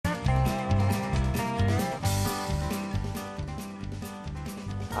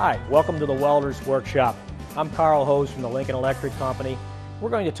Hi, welcome to the Welder's Workshop. I'm Karl Hoes from the Lincoln Electric Company. We're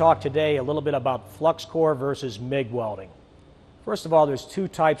going to talk today a little bit about flux core versus MIG welding. First of all, there's two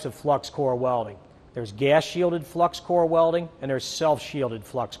types of flux core welding. There's gas-shielded flux core welding and there's self-shielded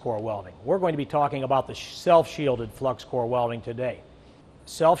flux core welding. We're going to be talking about the self-shielded flux core welding today.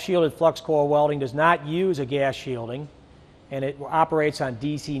 Self-shielded flux core welding does not use a gas shielding and it operates on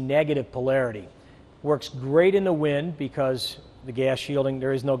DC negative polarity. Works great in the wind because the gas shielding,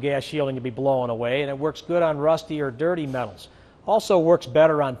 there is no gas shielding to be blown away, and it works good on rusty or dirty metals. Also works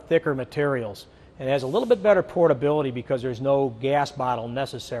better on thicker materials and has a little bit better portability because there's no gas bottle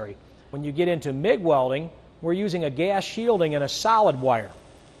necessary. When you get into MIG welding, we're using a gas shielding and a solid wire,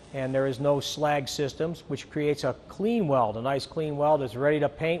 and there is no slag systems, which creates a clean weld, a nice clean weld that's ready to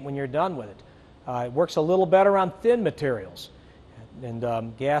paint when you're done with it. It works a little better on thin materials,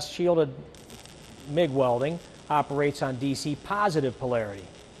 and gas shielded MIG welding operates on DC positive polarity.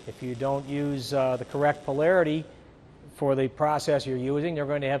 If you don't use the correct polarity for the process you're using, you're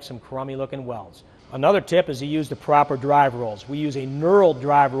going to have some crummy looking welds. Another tip is to use the proper drive rolls. We use a knurled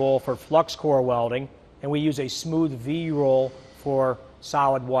drive roll for flux core welding, and we use a smooth V roll for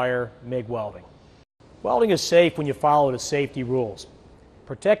solid wire MIG welding. Welding is safe when you follow the safety rules.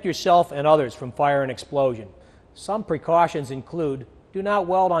 Protect yourself and others from fire and explosion. Some precautions include: do not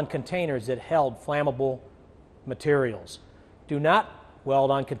weld on containers that held flammable materials. Do not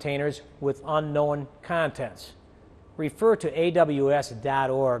weld on containers with unknown contents. Refer to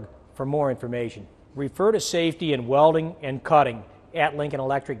aws.org for more information. Refer to safety in welding and cutting at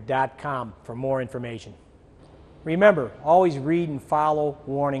lincolnelectric.com for more information. Remember, always read and follow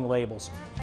warning labels.